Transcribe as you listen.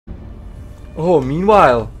Oh,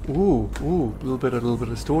 meanwhile, ooh, a little bit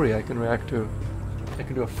of story I can react to. I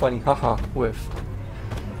can do a funny haha with.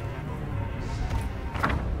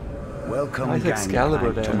 Welcome, nice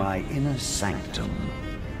Excalibur Gangplank, there. to my inner sanctum.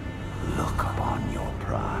 Look upon your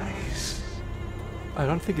prize. I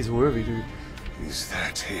don't think he's worthy, dude. Is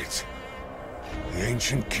that it? The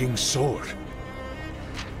ancient king's sword?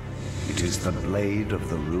 It is the blade of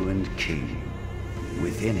the ruined king.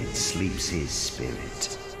 Within it sleeps his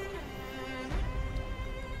spirit.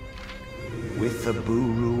 With the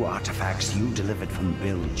Buru artifacts you delivered from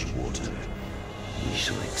Bilgewater, we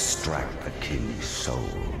shall extract the king's soul.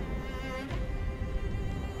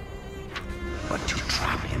 But to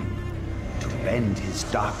trap him, to bend his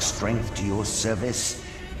dark strength to your service,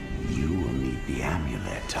 you will need the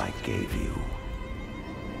amulet I gave you.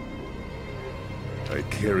 I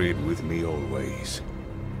carry it with me always.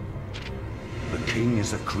 The king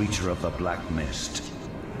is a creature of the black mist.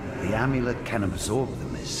 The amulet can absorb the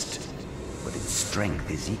mist, but its strength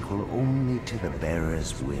is equal only to the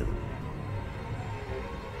bearer's will.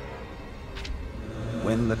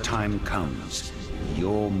 When the time comes,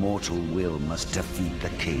 your mortal will must defeat the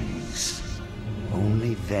king's.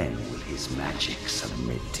 Only then will his magic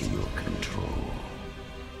submit to your control.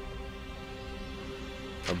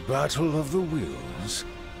 A battle of the wills?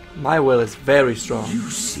 My will is very strong. You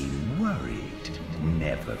seem worried.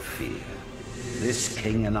 Never fear. This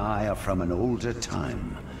king and I are from an older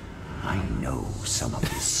time. I know some of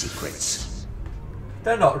his secrets.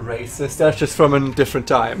 They're not racist, that's just from a different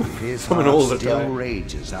time. His From an heart older still time.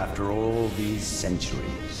 rages after all these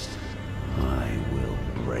centuries. I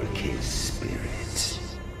will break his spirit.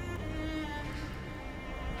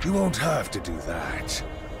 You won't have to do that.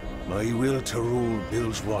 My will to rule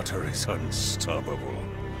Bilgewater is unstoppable.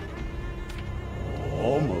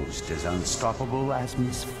 Almost as unstoppable as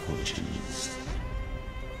misfortunes.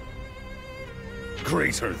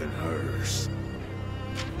 Greater than hers.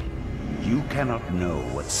 You cannot know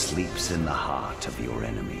what sleeps in the heart of your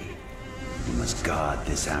enemy. You must guard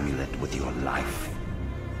this amulet with your life.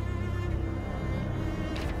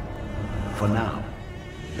 For now,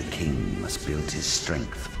 the king must build his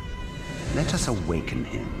strength. Let us awaken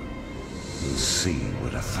him. We'll see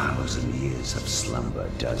what 1,000 years of slumber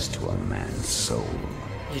does to a man's soul.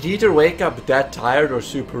 You'd either wake up that tired or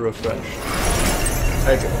super refreshed.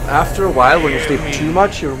 Like, after a while, when you sleep too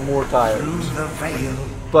much, you're more tired. Through the veil.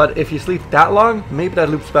 But if you sleep that long, maybe that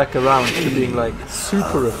loops back around to being like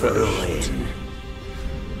super refreshed.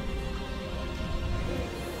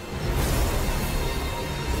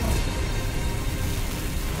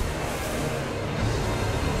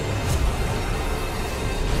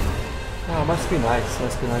 Oh, must be nice.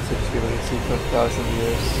 Must be nice to just be able to sleep for 1,000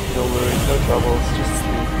 years. No worries, no troubles, just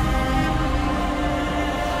sleep.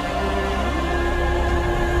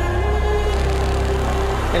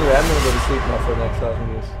 Anyway, I'm gonna go to sleep now for the next 1,000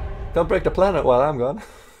 years. Don't break the planet while I'm gone.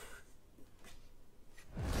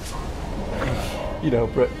 You know,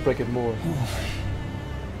 break it more.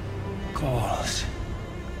 Calls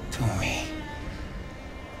to me.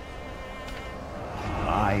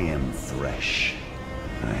 I am Thresh.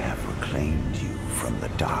 I have reclaimed you from the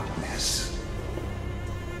darkness.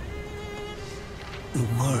 The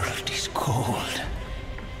world is cold.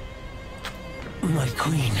 My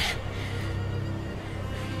queen.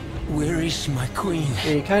 Where is my queen?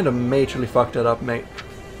 Yeah, you kind of majorly fucked it up, mate.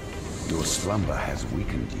 Your slumber has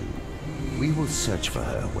weakened you. We will search for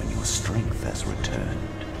her when your strength has returned.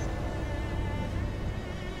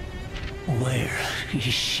 Where is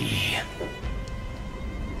she?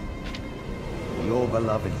 Your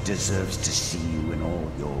beloved deserves to see you in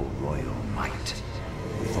all your royal might,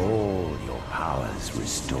 with all your powers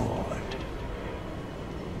restored.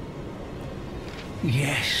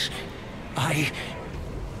 Yes, I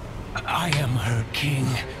am her king.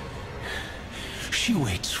 She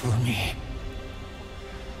waits for me.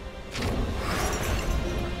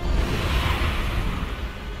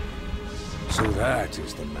 So that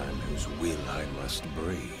is the man whose will I must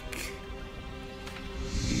break.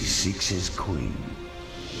 He seeks his queen,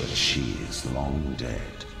 but she is long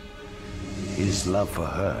dead. His love for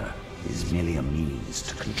her is merely a means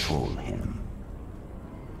to control him.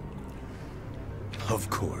 Of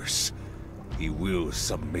course, he will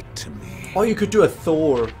submit to me. Or you could do a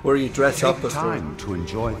Thor, where you dress up Take as Thor. time to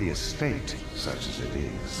enjoy the estate, such as it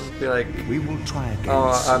is. Be like, We will try again oh,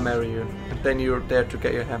 I'll soon. marry you. And then you're there to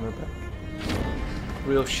get your hammer back.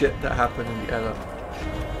 Real shit that happened in the era.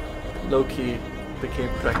 Loki became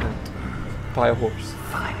pregnant by a horse.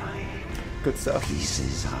 Finally, Good stuff.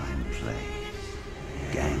 pieces are in play.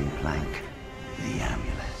 Gangplank, the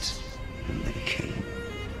amulet, and the king.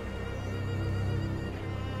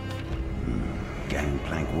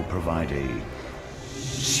 gangplank will provide a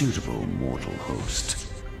suitable mortal host.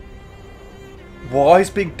 Why is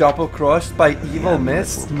being double-crossed by evil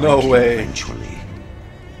mist? No way. Eventually.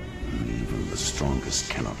 Even the strongest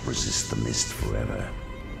cannot resist the mist forever.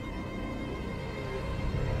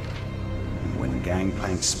 When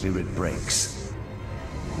Gangplank's spirit breaks,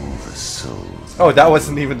 all the souls... Oh, that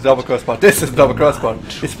wasn't even the double-cross part. This is the double-cross part.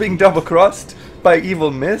 It's being double-crossed by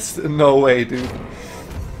evil mist? No way, dude.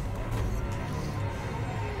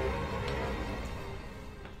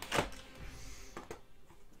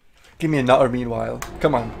 Give me another meanwhile.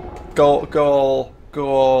 Come on. Go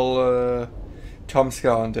all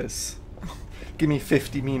Tomska on this. Give me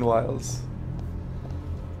 50 meanwhiles.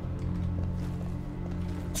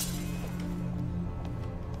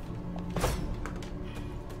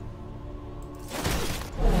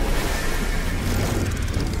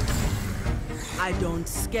 I don't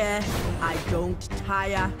scare, I don't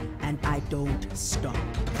tire, and I don't stop.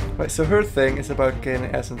 Right, so her thing is about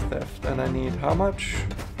gaining essence theft, and I need how much?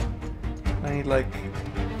 I need like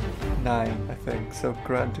 9, I think. So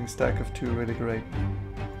granting stack of 2 really great.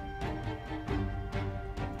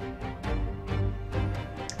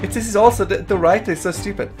 This is also the writer is so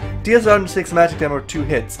stupid. Deals 106 magic damage or 2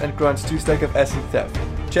 hits and grants 2 stack of essence theft.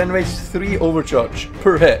 Generates 3 overcharge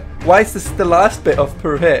per hit. Why is this the last bit of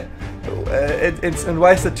per hit? And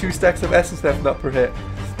why is the 2 stacks of essence theft not per hit?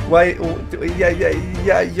 Why?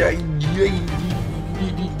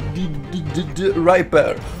 Right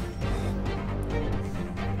better.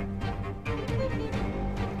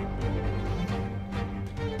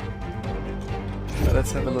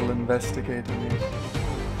 Let's have a little investigate on these.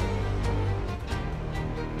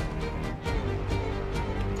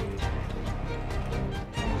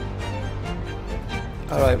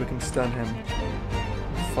 Alright, we can stun him.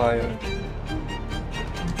 Fire.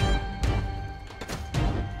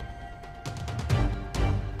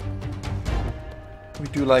 We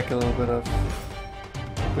do like a little bit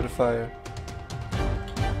of fire.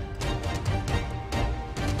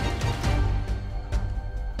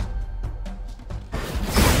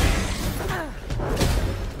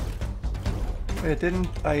 Wait, didn't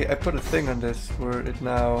I put a thing on this where it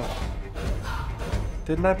now...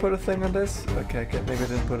 Didn't I put a thing on this? Okay, maybe I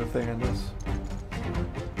didn't put a thing on this.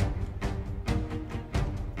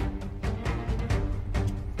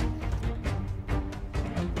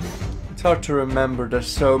 It's hard to remember, there's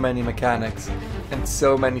so many mechanics and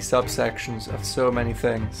so many subsections of so many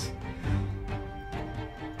things.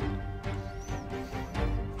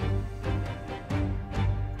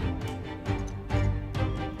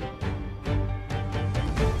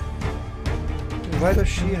 Why does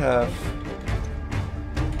she have...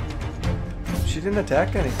 She didn't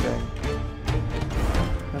attack anything.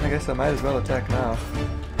 And I guess I might as well attack now.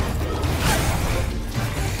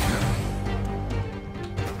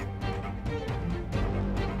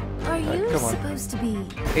 Are you supposed to be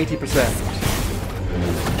 80%.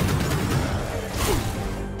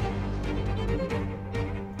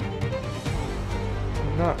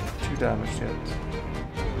 Not too damaged yet.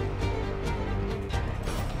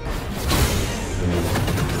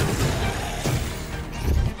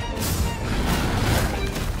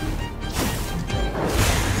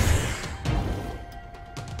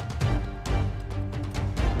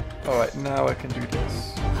 Alright, now I can do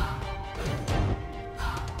this.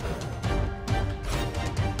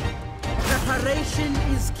 Preparation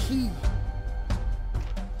is key.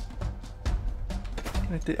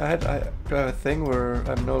 Do I have a thing where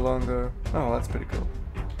I'm no longer... Oh, that's pretty cool.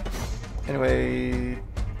 Anyway,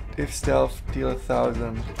 if stealth, deal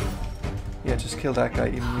 1,000. Yeah, just kill that guy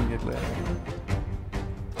immediately.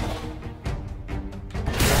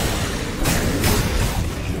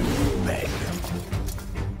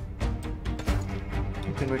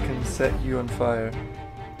 Then we can set you on fire.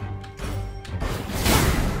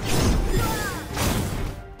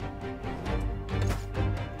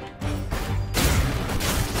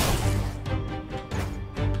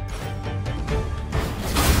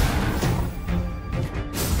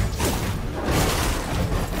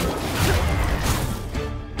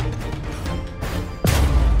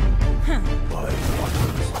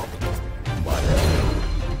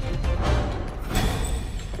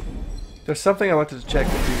 There's something I wanted to check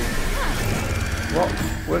with you. What?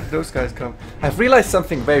 Where did those guys come? I've realized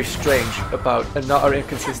something very strange about another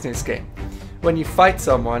inconsistency game. When you fight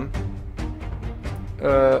someone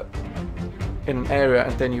in an area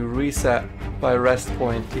and then you reset by a rest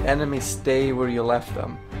point, the enemies stay where you left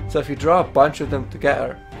them. So if you draw a bunch of them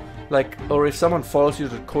together, like, or if someone follows you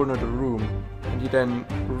to the corner of the room and and you then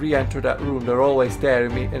re-enter that room, they're always there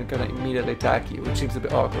and gonna immediately attack you, which seems a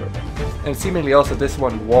bit awkward. And seemingly also this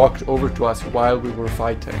one walked over to us while we were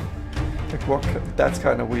fighting. Like what? That's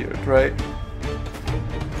kind of weird, right?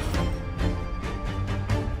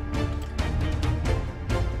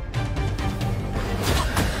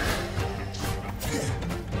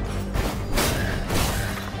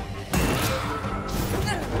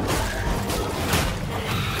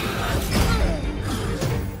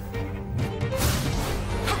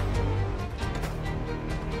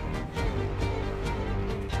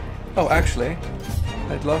 Oh, actually,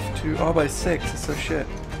 I'd love to. Oh, by 6. So shit.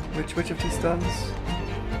 Which of these stuns?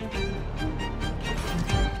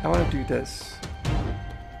 I want to do this.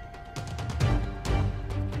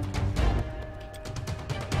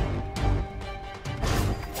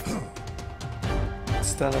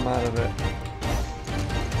 Stun him out of it.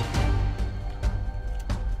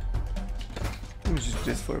 Let me just do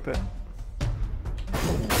this for a bit.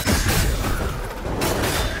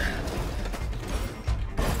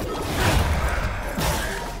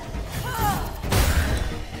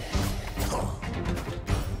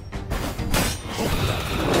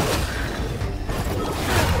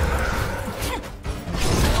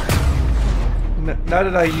 Now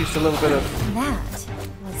that I used a little bit of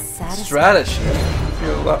strategy, I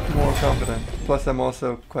feel a lot more confident. Plus I'm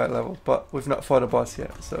also quite leveled, but we've not fought a boss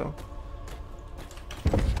yet, so...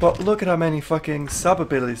 But look at how many fucking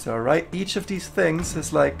sub-abilities there are, right? Each of these things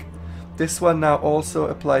is like... This one now also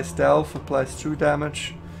applies stealth, applies true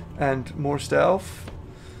damage, and more stealth.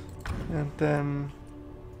 And then...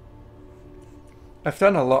 I've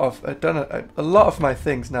done a lot of... a lot of my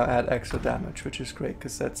things now add extra damage, which is great,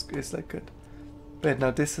 because it's like good. Wait,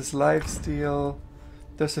 now this is lifesteal.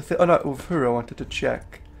 There's a thing. Oh no, with her I wanted to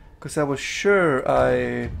check. Because I was sure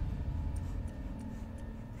I...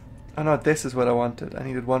 Oh no, this is what I wanted. I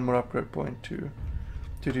needed one more upgrade point to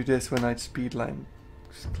do this when I'd speedline.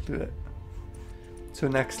 Just do it. So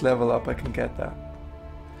next level up I can get that.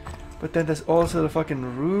 But then there's also the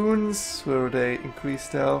fucking runes where they increase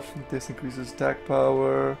stealth. This increases attack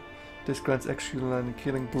power. This grants extra and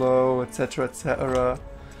killing blow, etc, etc.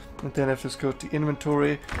 And then I have to go to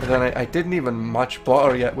inventory, and then I didn't even much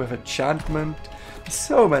bother yet with enchantment.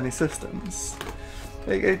 So many systems.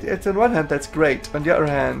 It's on one hand that's great, on the other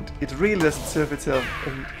hand it really doesn't serve itself.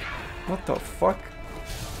 What the fuck?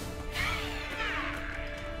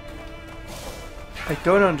 I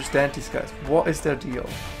don't understand these guys. What is their deal?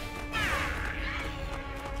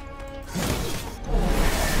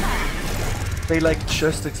 They like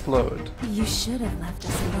just explode. You should have left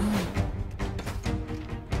us alone.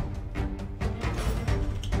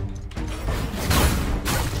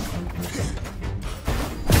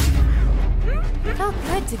 Felt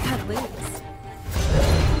good to cut loose.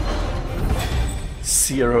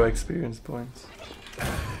 0 experience points.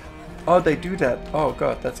 Oh, they do that. Oh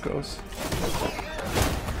god, that's gross.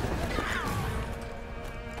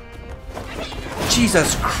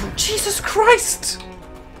 Jesus Christ!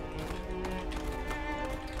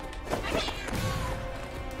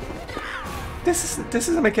 This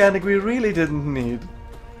is a mechanic we really didn't need.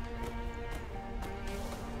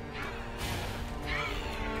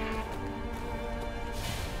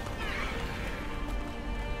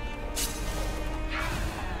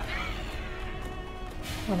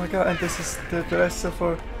 Oh my god, and this is the rest of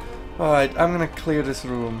our... Alright, I'm gonna clear this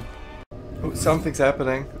room. Oh, something's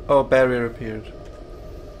happening. Oh, barrier appeared.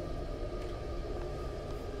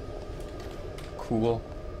 Cool.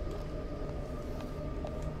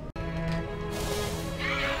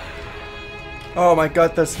 Oh my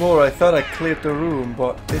god, there's more. I thought I cleared the room,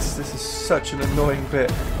 but this is such an annoying bit.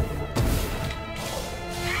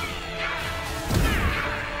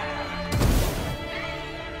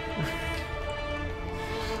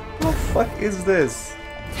 What the fuck is this?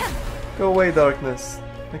 Go away, darkness.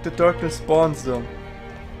 Like the darkness spawns them.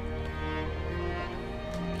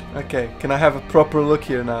 Okay, can I have a proper look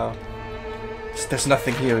here now? There's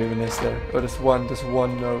nothing here even, is there? Oh, there's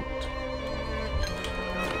one note.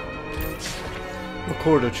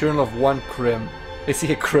 Record a journal of one crim. Is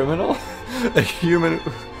he a criminal? A human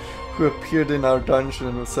who appeared in our dungeon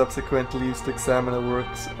and was subsequently used to examine our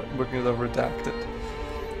working of redacted.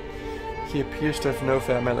 He appears to have no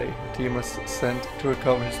family. The team was sent to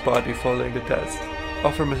recover his body following the test.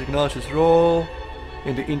 Offer must acknowledge his role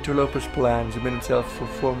in the interloper's plan to submit himself for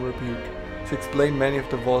formal rebuke. To explain, many of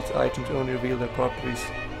the vault's items only reveal their properties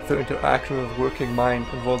through interaction with working mind,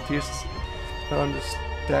 and volunteers are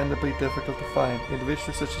understandably difficult to find.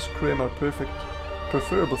 Individuals such as Krim are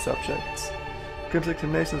preferable subjects. Krim's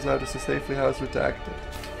examination allowed us to safely house redacted.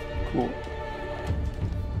 Cool.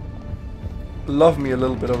 love me a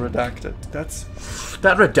little bit of redacted.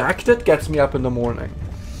 That redacted gets me up in the morning.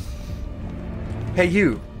 Hey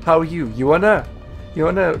you, how are you? You wanna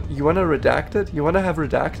redacted? You wanna have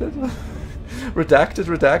redacted?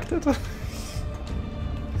 redacted?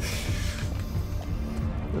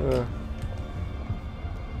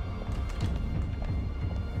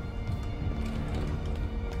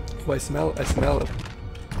 Oh, I smell it.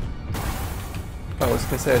 I was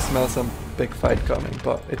gonna say I smell some big fight coming,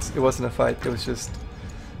 but it wasn't a fight, it was just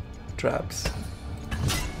traps.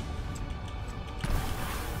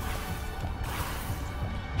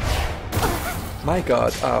 My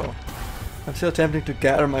god, ow. I'm still attempting to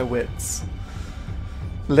gather my wits.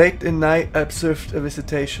 Late in night I observed a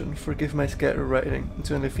visitation. Forgive my scattered writing.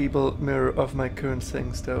 It's only a feeble mirror of my current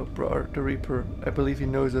things though, brother, the Reaper. I believe he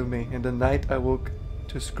knows of me. In the night I woke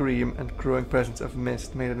to scream, and growing presence of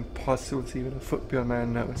mist made it impossible to see even a foot beyond my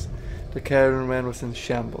own nose. The caravan was in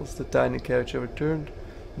shambles. The dining carriage overturned,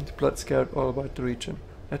 and blood scattered all about the region.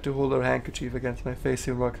 I had to hold her handkerchief against my face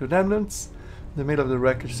and rock the remnants. In the middle of the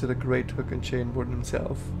wreckage stood a great hook and chain warden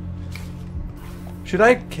himself. Should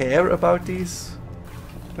I care about these,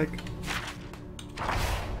 like,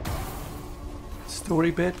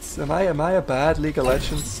 story bits? Am I a bad League of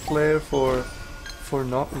Legends player for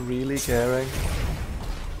not really caring?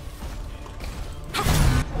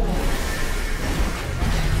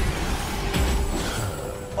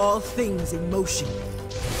 All things in motion.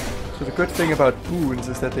 So the good thing about boons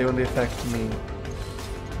is that they only affect me.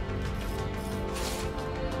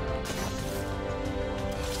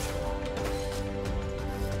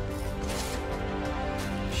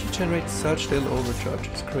 She generates such little overcharge,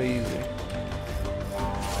 it's crazy.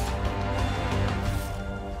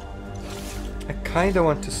 I kinda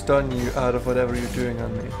want to stun you out of whatever you're doing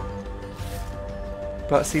on me.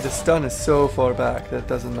 But see, the stun is so far back that it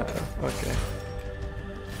doesn't matter. Okay.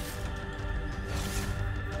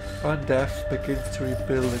 Undeath begins to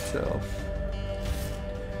rebuild itself.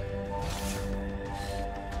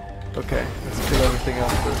 Okay, let's kill everything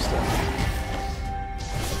else first then.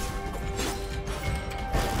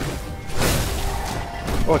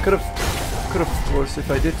 Oh, I could have, of course,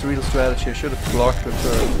 if I did real strategy, I should have blocked with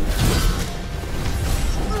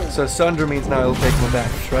her. So Sunder means now it'll take more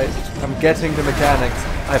damage, right? I'm getting the mechanics.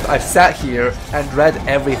 I've sat here and read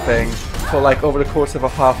everything for like over the course of a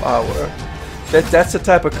half hour. That's the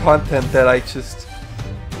type of content that I just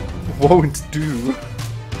won't do.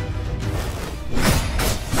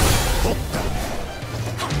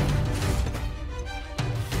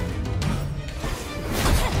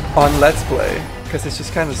 On Let's Play, because it's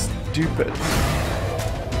just kind of stupid.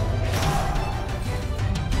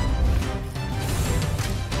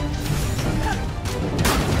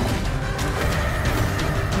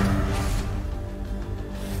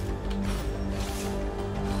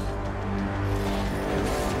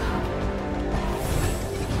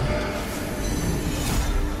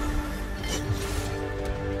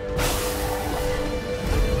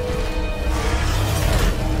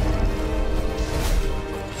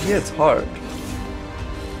 Yeah, it's hard.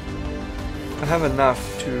 I have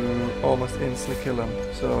enough to almost instantly kill him,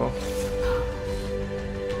 so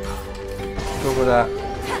go with that.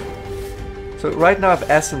 So right now I have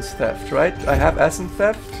Essence Theft, right? I have Essence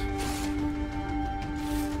Theft.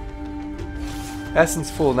 Essence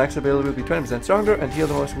full, next ability will be 20% stronger and heal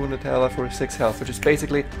the most wounded ally for 6 health, which is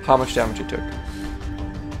basically how much damage you took.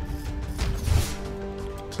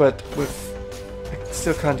 But with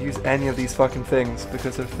still can't use any of these fucking things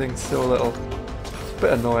because their thing's so little. It's a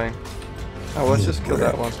bit annoying. Oh, let's just kill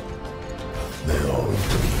that one.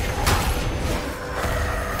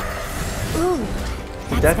 Ooh,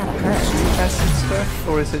 Did that gotta hurt. Essence stuff,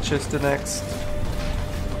 or is it just the next?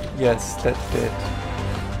 Yes, that did.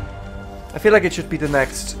 I feel like it should be the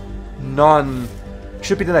next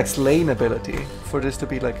should be the next lane ability for this to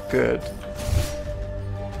be like good.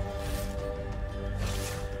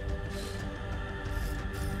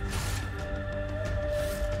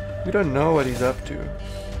 We don't know what he's up to.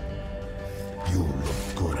 You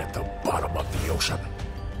look good at the bottom of the ocean.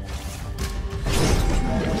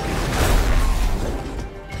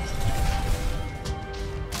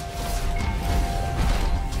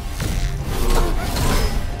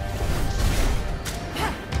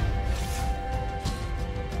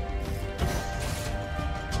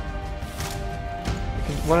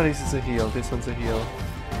 One of these is a heal, this one's a heal.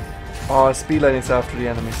 Oh, speed line is after the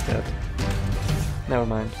enemy's dead. Never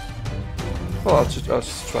mind. Well, I'll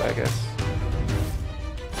just try, I guess.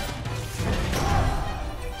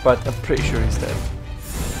 But I'm pretty sure he's dead.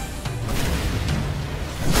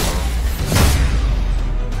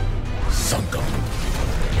 Sunk up.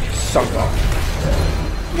 Sunk up.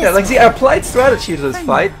 Yeah, like, see, I applied strategy to this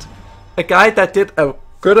fight. A guy that did a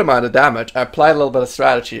good amount of damage, I applied a little bit of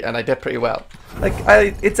strategy, and I did pretty well. Like,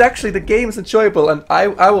 it's actually, the game is enjoyable, and I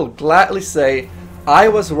will gladly say I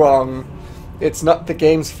was wrong. It's not the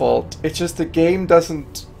game's fault. It's just the game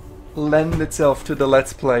doesn't lend itself to the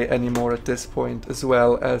Let's Play anymore at this point, as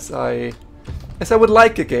well as I would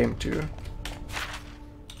like a game to.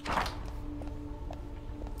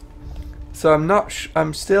 So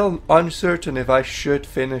I'm still uncertain if I should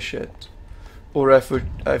finish it, or if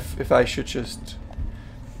I should just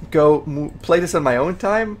go play this on my own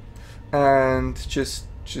time, and just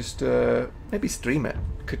maybe stream it.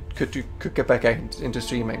 Could get back into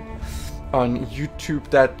streaming on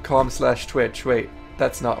youtube.com/twitch. Wait,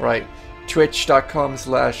 that's not right.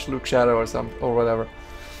 twitch.com/lukeshadow or whatever,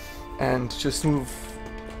 and just move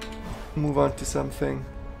on to something.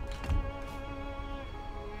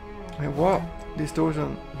 Wait, what? These doors are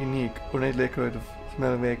unique. Ornate liquid of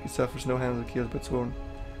smell and make. It suffers no handle kills but sworn.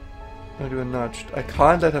 I'll do a nudged. I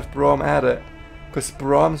can't let have Braum at it, because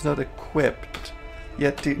Braum's not equipped.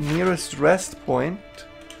 Yet the nearest rest point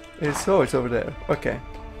is... oh, it's over there. Okay.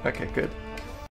 Okay, good.